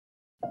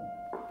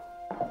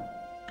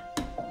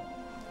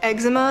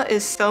Eczema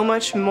is so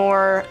much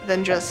more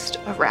than just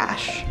a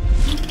rash.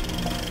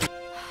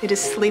 It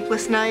is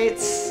sleepless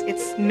nights,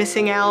 it's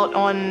missing out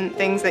on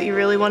things that you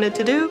really wanted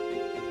to do.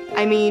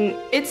 I mean,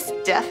 it's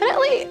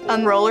definitely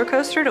a roller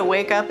coaster to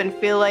wake up and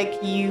feel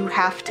like you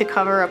have to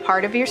cover a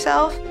part of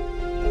yourself.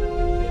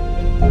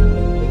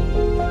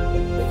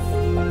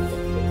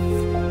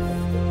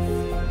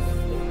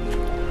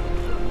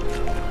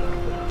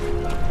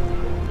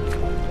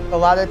 A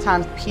lot of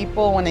times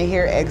people, when they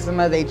hear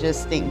eczema, they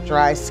just think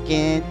dry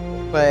skin,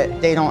 but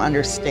they don't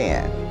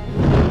understand.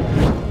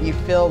 You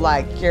feel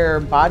like your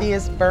body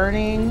is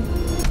burning.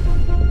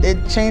 It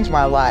changed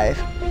my life.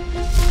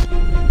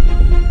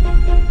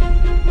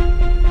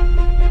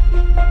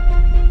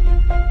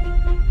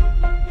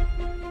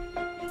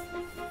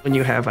 When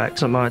you have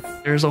eczema,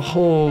 there's a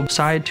whole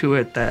side to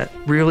it that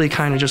really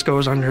kind of just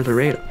goes under the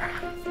radar.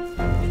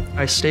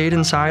 I stayed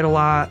inside a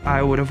lot.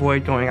 I would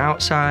avoid going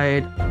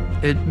outside.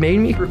 It made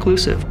me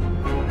reclusive.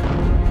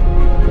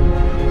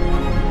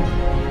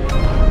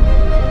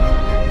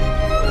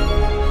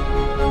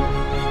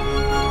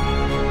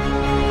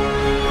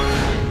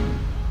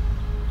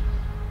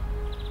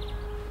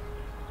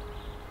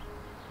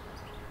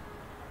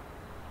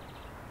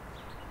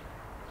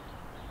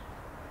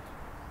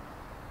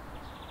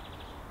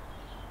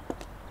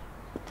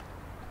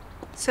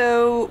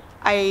 So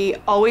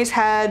I always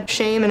had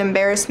shame and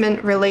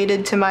embarrassment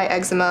related to my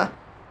eczema.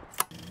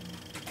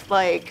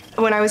 Like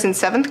when I was in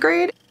 7th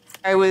grade,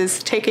 I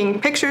was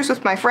taking pictures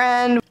with my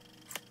friend,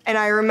 and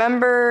I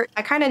remember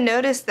I kind of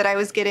noticed that I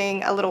was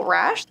getting a little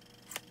rash.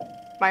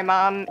 My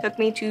mom took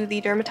me to the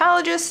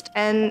dermatologist,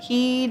 and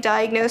he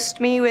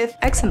diagnosed me with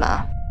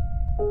eczema.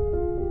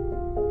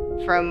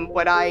 From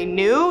what I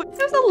knew, it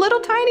was a little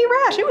tiny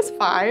rash. It was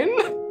fine.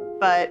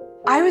 But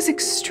I was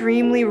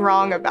extremely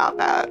wrong about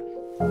that.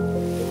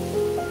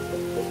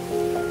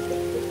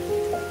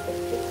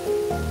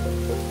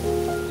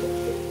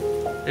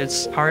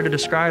 It's hard to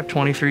describe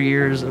 23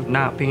 years of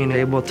not being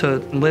able to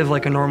live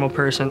like a normal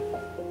person.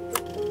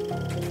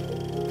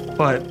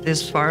 But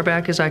as far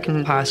back as I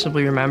can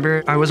possibly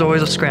remember, I was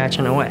always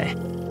scratching away.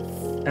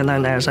 And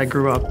then as I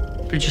grew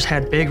up, we just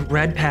had big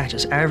red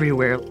patches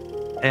everywhere.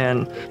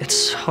 And it's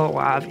so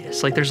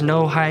obvious, like there's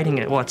no hiding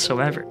it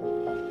whatsoever.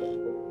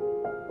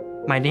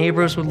 My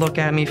neighbors would look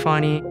at me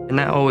funny, and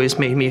that always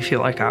made me feel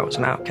like I was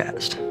an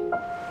outcast.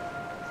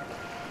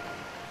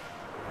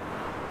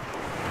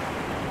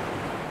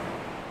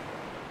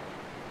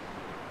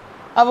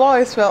 I've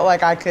always felt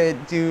like I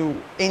could do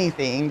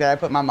anything that I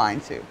put my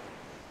mind to.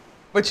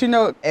 But you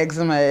know,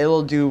 eczema,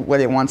 it'll do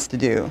what it wants to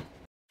do.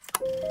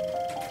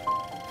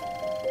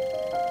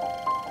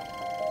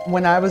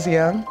 When I was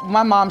young,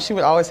 my mom, she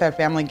would always have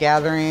family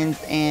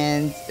gatherings,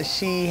 and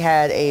she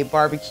had a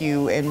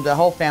barbecue, and the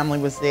whole family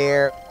was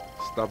there.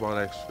 Stop all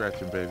that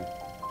scratching, baby.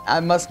 I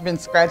must have been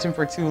scratching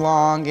for too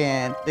long,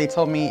 and they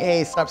told me,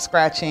 hey, stop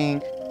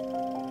scratching.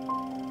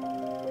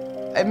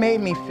 It made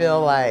me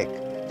feel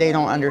like they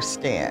don't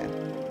understand.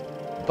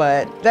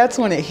 But that's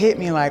when it hit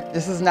me like,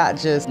 this is not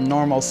just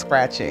normal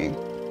scratching.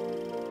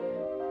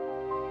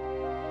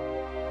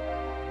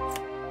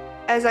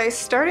 As I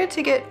started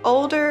to get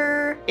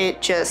older,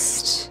 it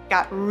just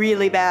got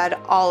really bad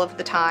all of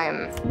the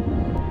time.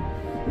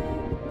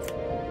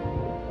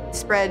 It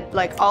spread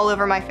like all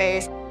over my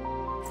face.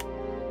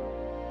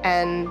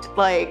 And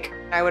like,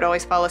 I would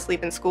always fall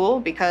asleep in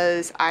school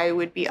because I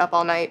would be up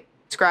all night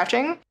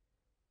scratching.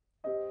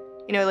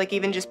 You know, like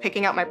even just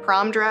picking out my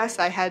prom dress,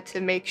 I had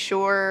to make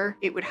sure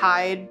it would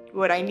hide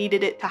what I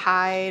needed it to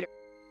hide.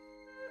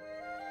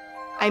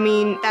 I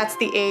mean, that's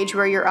the age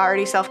where you're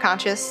already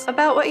self-conscious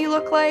about what you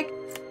look like.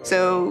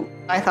 So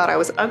I thought I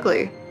was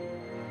ugly.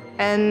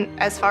 And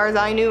as far as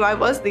I knew, I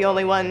was the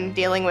only one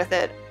dealing with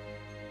it.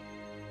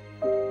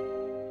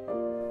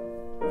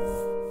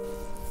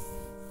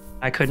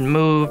 I couldn't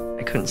move,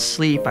 I couldn't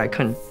sleep, I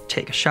couldn't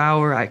take a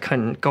shower, I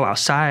couldn't go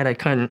outside, I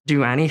couldn't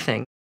do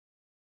anything.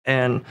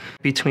 And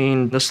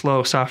between the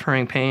slow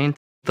suffering pain,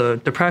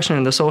 the depression,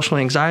 and the social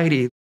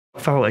anxiety, I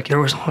felt like there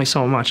was only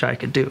so much I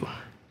could do.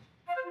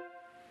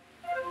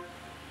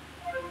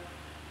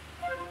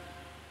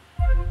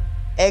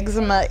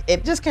 Eczema,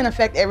 it just can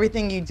affect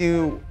everything you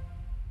do.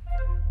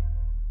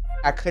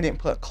 I couldn't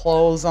put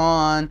clothes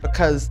on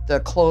because the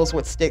clothes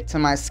would stick to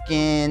my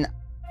skin.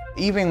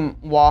 Even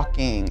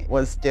walking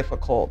was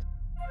difficult.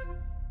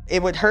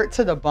 It would hurt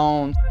to the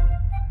bone.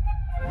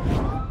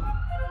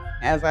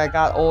 As I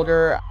got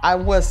older, I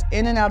was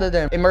in and out of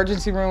the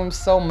emergency room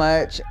so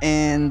much,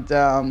 and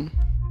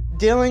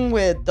dealing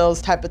with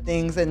those type of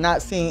things and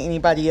not seeing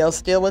anybody else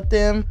deal with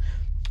them,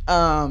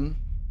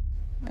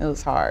 it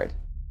was hard.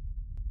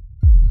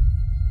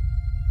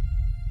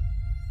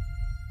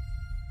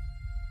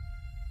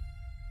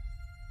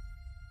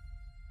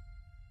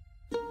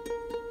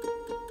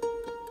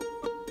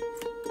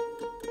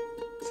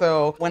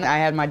 So when I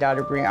had my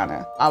daughter,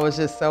 Brianna, I was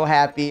just so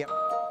happy.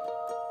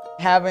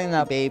 Having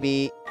a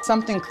baby,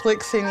 something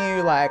clicks in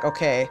you like,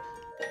 okay,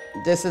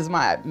 this is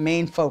my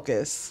main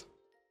focus.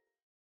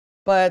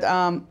 But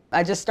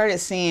I just started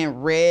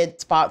seeing red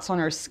spots on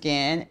her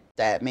skin,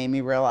 that made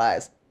me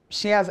realize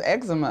she has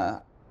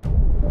eczema.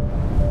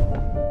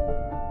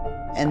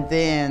 And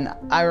then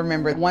I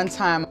remember one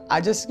time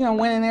I just,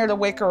 went in there to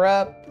wake her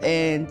up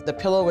and the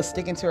pillow was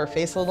sticking to her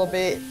face a little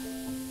bit.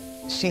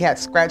 She had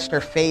scratched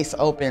her face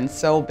open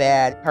so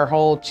bad. Her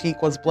whole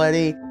cheek was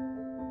bloody.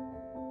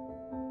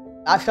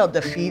 I felt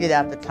defeated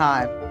at the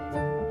time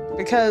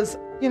because,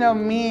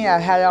 me, I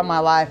had it all my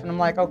life and I'm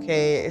like,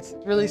 okay, it's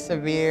really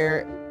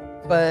severe.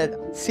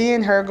 But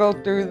seeing her go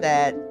through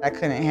that, I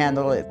couldn't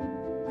handle it.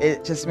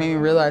 It just made me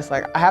realize,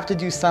 I have to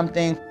do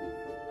something.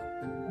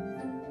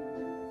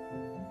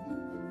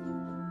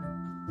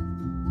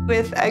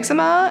 With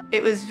eczema,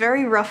 it was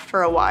very rough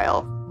for a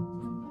while.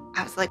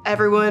 I was like,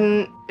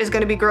 everyone is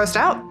gonna be grossed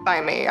out by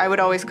me. I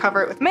would always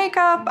cover it with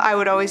makeup. I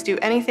would always do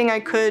anything I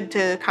could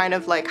to kind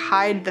of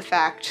hide the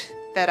fact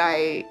that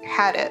I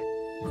had it.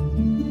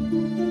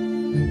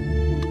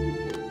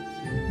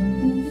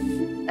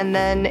 And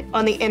then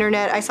on the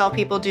internet, I saw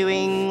people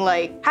doing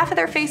half of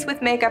their face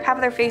with makeup, half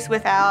of their face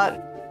without.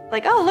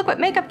 Oh, look what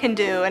makeup can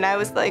do. And I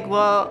was like,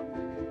 well,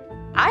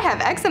 I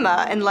have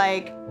eczema and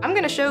I'm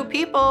gonna show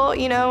people,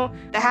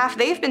 the half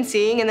they've been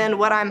seeing and then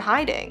what I'm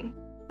hiding.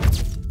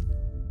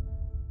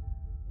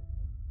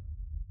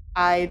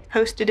 I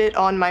posted it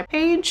on my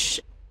page.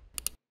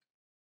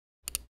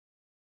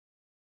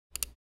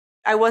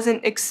 I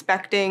wasn't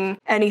expecting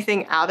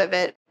anything out of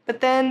it,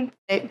 but then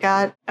it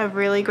got a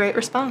really great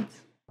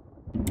response.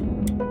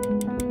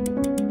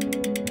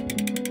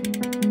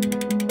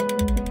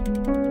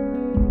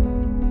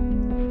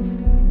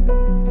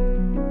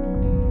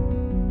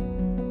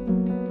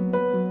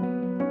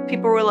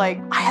 People were like,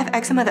 I have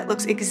eczema that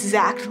looks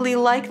exactly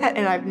like that,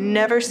 and I've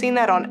never seen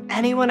that on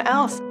anyone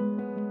else.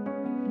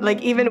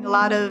 Even a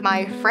lot of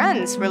my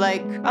friends were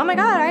like, oh my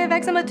God, I have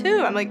eczema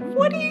too. I'm like,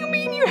 what do you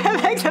mean you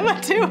have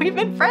eczema too? We've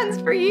been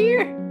friends for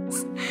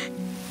years.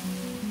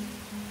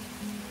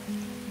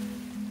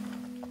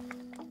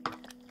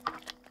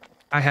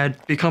 I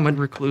had become a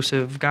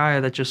reclusive guy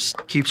that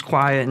just keeps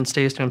quiet and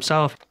stays to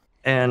himself.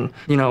 And,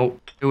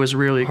 it was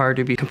really hard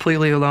to be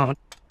completely alone.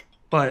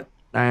 But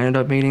I ended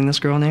up meeting this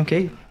girl named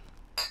Kate.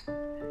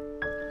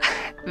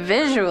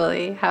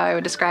 Visually, how I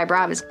would describe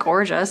Rob is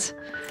gorgeous.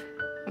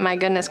 My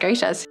goodness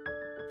gracious.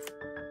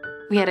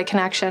 We had a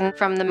connection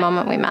from the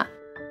moment we met.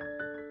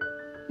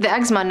 The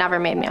eczema never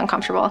made me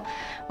uncomfortable.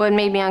 What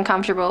made me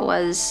uncomfortable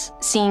was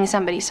seeing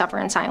somebody suffer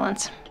in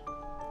silence.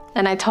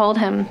 And I told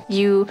him,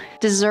 you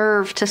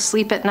deserve to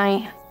sleep at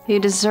night. You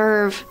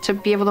deserve to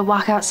be able to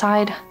walk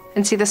outside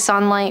and see the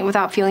sunlight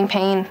without feeling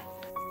pain.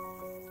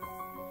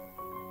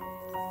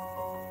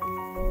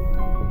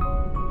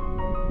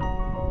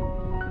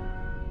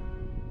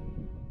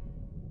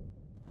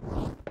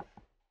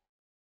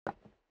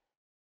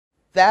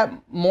 That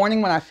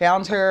morning when I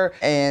found her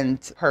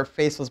and her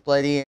face was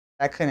bloody,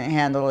 I couldn't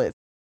handle it.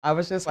 I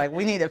was just like,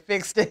 we need to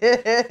fix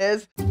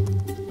this.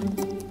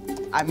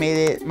 I made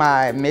it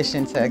my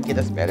mission to get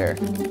us better.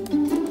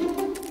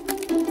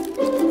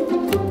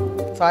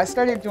 So I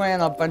started doing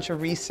a bunch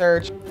of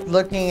research,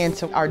 looking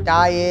into our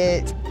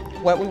diet,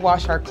 what we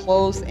wash our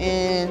clothes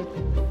in,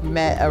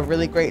 met a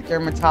really great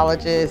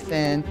dermatologist,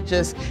 and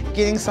just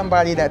getting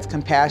somebody that's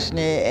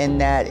compassionate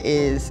and that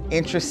is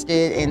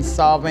interested in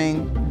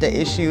solving the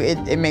issue,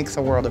 it makes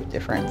a world of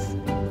difference.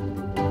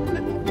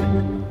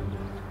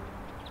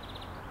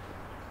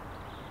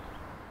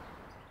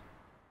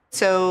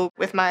 So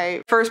with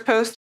my first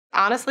post,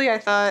 honestly, I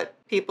thought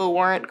people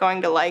weren't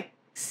going to like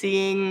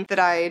seeing that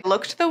I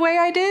looked the way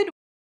I did.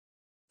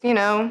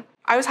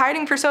 I was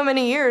hiding for so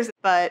many years,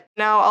 but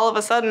now all of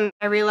a sudden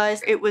I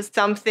realized it was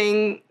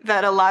something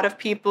that a lot of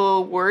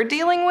people were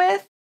dealing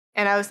with.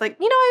 And I was like,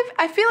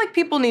 I feel like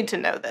people need to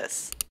know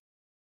this.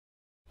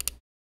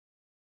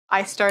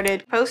 I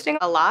started posting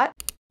a lot.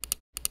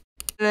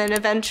 And then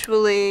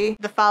eventually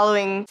the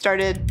following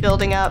started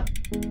building up.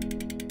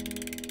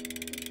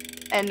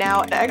 And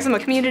now the eczema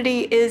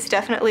community is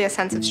definitely a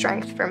sense of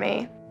strength for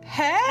me.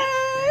 Hey!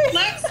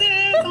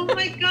 Alexis, oh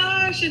my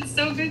gosh, it's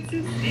so good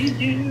to see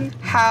you.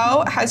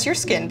 How has your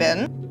skin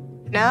been?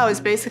 Now it's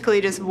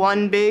basically just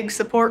one big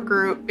support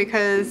group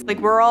because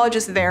we're all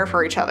just there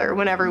for each other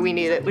whenever we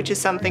need it, which is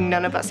something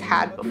none of us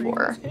had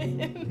before.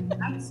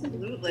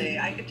 Absolutely,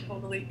 I could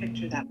totally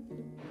picture that.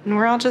 And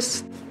we're all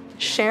just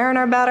sharing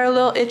about our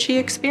little itchy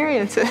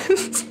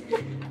experiences.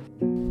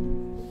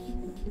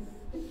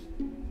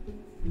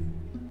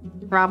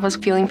 Rob was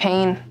feeling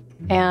pain,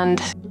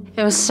 and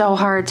it was so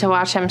hard to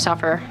watch him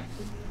suffer.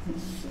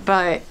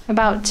 But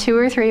about 2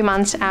 or 3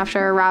 months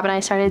after Rob and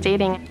I started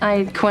dating,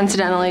 I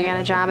coincidentally got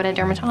a job at a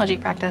dermatology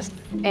practice.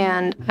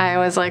 And I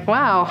was like,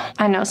 wow,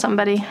 I know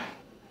somebody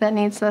that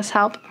needs this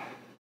help.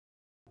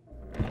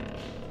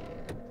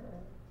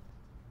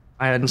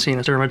 I hadn't seen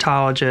a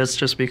dermatologist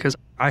just because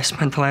I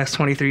spent the last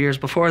 23 years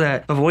before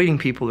that avoiding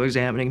people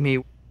examining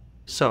me.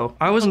 So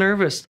I was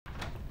nervous.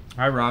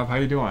 Hi, Rob. How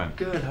you doing?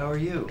 Good, how are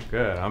you?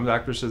 Good. I'm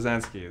Dr.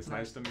 Shazansky. It's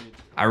nice to meet you.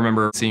 I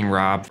remember seeing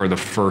Rob for the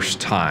first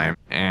time,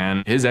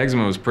 and his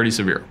eczema was pretty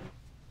severe.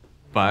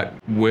 But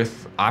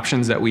with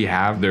options that we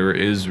have, there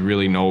is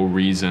really no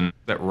reason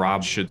that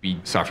Rob should be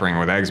suffering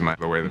with eczema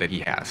the way that he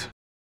has.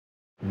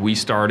 We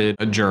started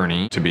a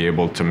journey to be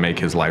able to make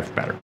his life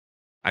better.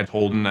 I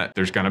told him that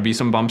there's going to be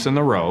some bumps in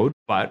the road,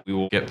 but we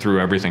will get through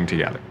everything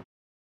together.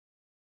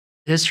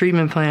 His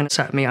treatment plan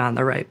set me on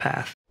the right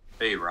path.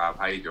 Hey, Rob,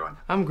 how you doing?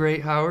 I'm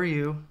great. How are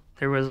you?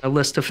 There was a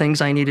list of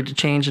things I needed to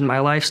change in my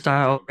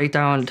lifestyle, right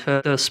down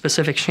to the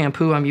specific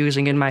shampoo I'm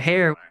using in my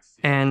hair.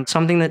 And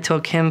something that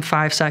took him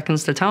 5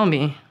 seconds to tell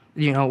me,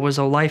 was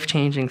a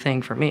life-changing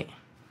thing for me.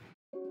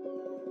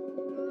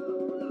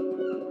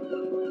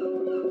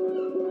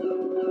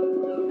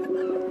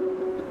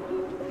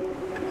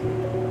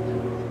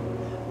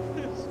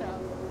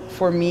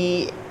 For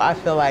me, I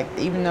feel like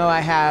even though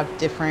I have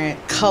different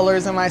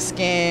colors in my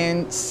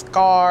skin,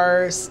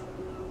 scars,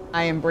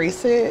 I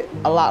embrace it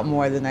a lot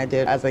more than I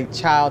did as a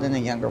child and a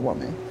younger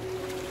woman.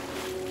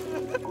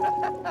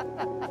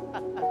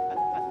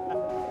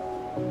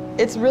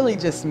 It's really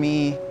just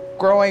me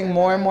growing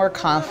more and more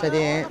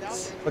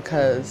confident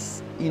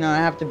because, I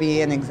have to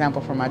be an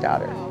example for my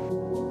daughter.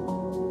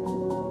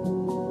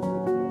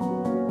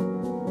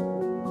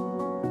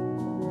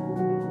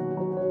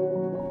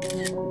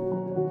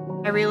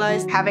 I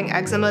realized having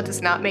eczema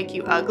does not make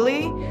you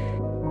ugly.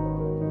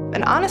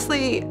 And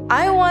honestly,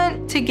 I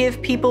want to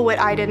give people what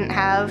I didn't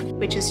have,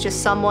 which is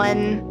just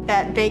someone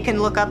that they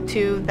can look up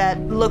to that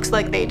looks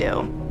like they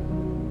do.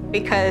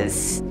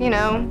 Because,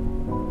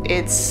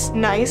 it's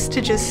nice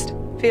to just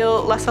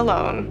feel less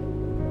alone.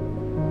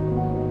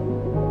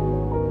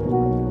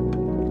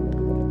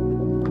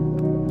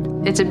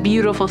 It's a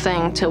beautiful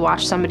thing to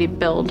watch somebody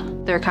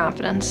build their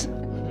confidence.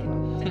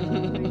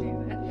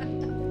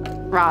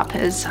 Rob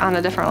is on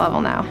a different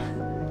level now.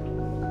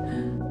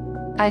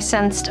 I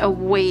sensed a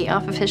weight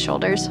off of his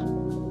shoulders.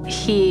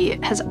 He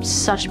has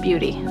such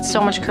beauty,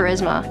 so much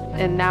charisma,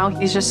 and now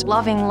he's just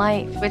loving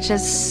life, which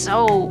is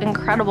so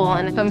incredible,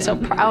 and I'm so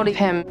proud of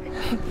him.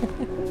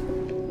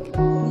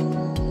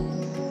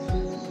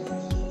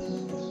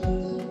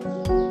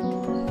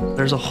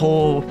 There's a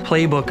whole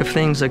playbook of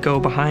things that go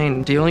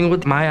behind dealing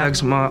with my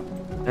eczema,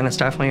 and it's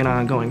definitely an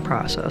ongoing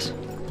process.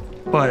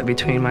 But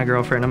between my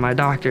girlfriend and my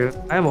doctor,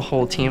 I have a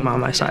whole team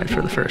on my side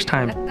for the first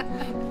time.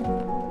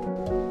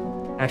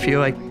 I feel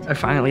like I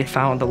finally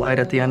found the light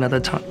at the end of the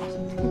tunnel.